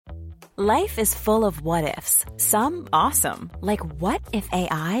Life is full of what-ifs. Some awesome, like what if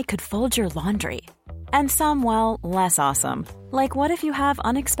AI could fold your laundry? And some, well, less awesome, like what if you have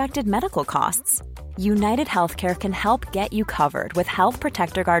unexpected medical costs? United Healthcare can help get you covered with Health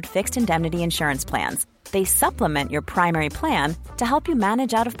Protector Guard fixed indemnity insurance plans. They supplement your primary plan to help you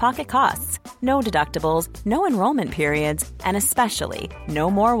manage out-of-pocket costs. No deductibles, no enrollment periods, and especially no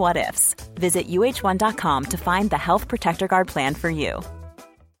more what-ifs. Visit uh1.com to find the Health Protector Guard plan for you.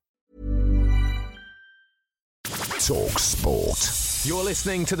 talkSPORT. You're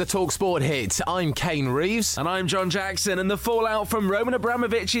listening to the talkSPORT hit. I'm Kane Reeves. And I'm John Jackson. And the fallout from Roman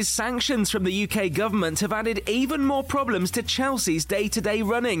Abramovich's sanctions from the UK government have added even more problems to Chelsea's day-to-day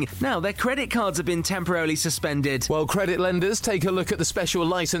running. Now, their credit cards have been temporarily suspended. While credit lenders take a look at the special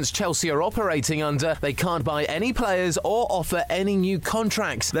licence Chelsea are operating under, they can't buy any players or offer any new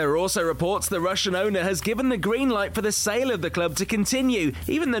contracts. There are also reports the Russian owner has given the green light for the sale of the club to continue,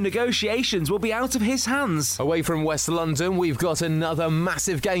 even though negotiations will be out of his hands. Away from West London, we've got another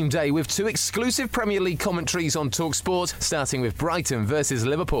massive game day with two exclusive Premier League commentaries on talkSPORT, starting with Brighton versus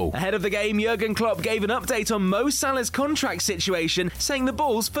Liverpool. Ahead of the game, Jurgen Klopp gave an update on Mo Salah's contract situation, saying the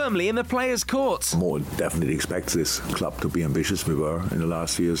ball's firmly in the players' court. Mo definitely expects this club to be ambitious. We were in the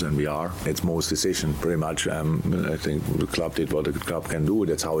last years, and we are. It's Mo's decision, pretty much. I think the club did what the club can do.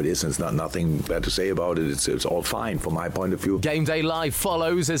 That's how it is. It's nothing bad to say about it. It's all fine from my point of view. Game Day Live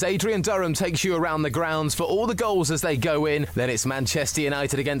follows as Adrian Durham takes you around the grounds for all the goals as they go in. Then it's Manchester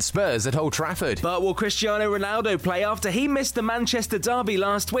United against Spurs at Old Trafford. But will Cristiano Ronaldo play after he missed the Manchester derby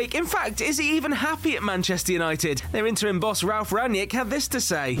last week? In fact, is he even happy at Manchester United? Their interim boss Ralf Rangnick had this to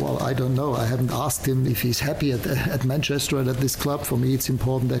say. Well, I don't know. I haven't asked him if he's happy at Manchester and at this club. For me, it's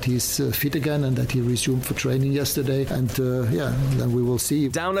important that he's fit again and that he resumed for training yesterday. And then we will see.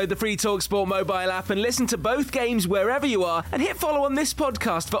 Download the free talkSPORT mobile app and listen to both games wherever you are, and hit follow on this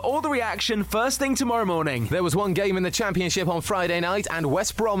podcast for all the reaction first thing tomorrow morning. There was one game in the Championship on Friday night, and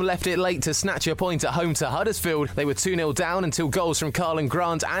West Brom left it late to snatch a point at home to Huddersfield. They were 2-0 down until goals from Carlin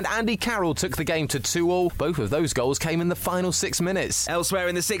Grant and Andy Carroll took the game to 2-2. Both of those goals came in the final 6 minutes. Elsewhere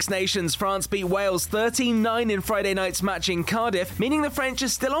in the Six Nations, France beat Wales 13-9 in Friday night's match in Cardiff, meaning the French are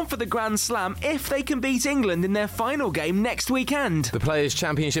still on for the Grand Slam if they can beat England in their final game next weekend. The Players'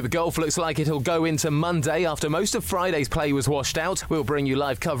 Championship golf looks like it'll go into Monday after most of Friday's play was washed out. We'll bring you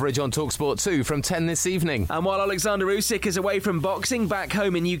live coverage on talkSPORT 2 from 10 this evening. And while Alexander Usyk is away from boxing back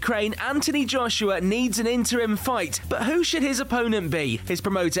home in Ukraine, Anthony Joshua needs an interim fight. But who should his opponent be? His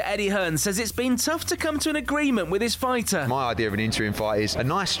promoter Eddie Hearn says it's been tough to come to an agreement with his fighter. My idea of an interim fight is a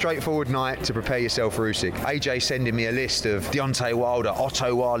nice straightforward night to prepare yourself for Usyk. AJ sending me a list of Deontay Wilder,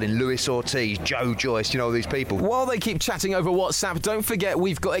 Otto Wallin, Luis Ortiz, Joe Joyce, all these people. While they keep chatting over WhatsApp, don't forget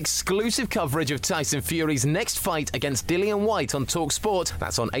we've got exclusive coverage of Tyson Fury's next fight against Dillian Whyte on talkSPORT.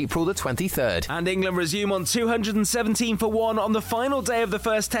 That's on April the 23rd. And England resume on 217 for 1 on the final day of the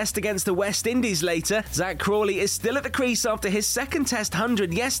first test against the West Indies later. Zach Crawley is still at the crease after his second test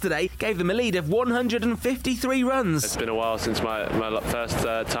 100 yesterday gave them a lead of 153 runs. It's been a while since my first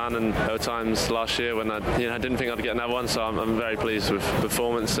ton, and there were times last year when I didn't think I'd get another one, so I'm very pleased with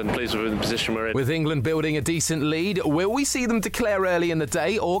performance and pleased with the position we're in. With England building a decent lead, will we see them declare early in the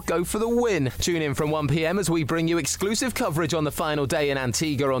day or go for the win? Tune in from 1 p.m. as we bring you exclusive coverage on the final day in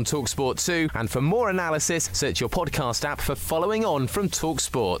Antigua on talkSPORT 2, and for more analysis, search your podcast app for Following On from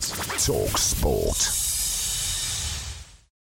talkSPORT. talkSPORT.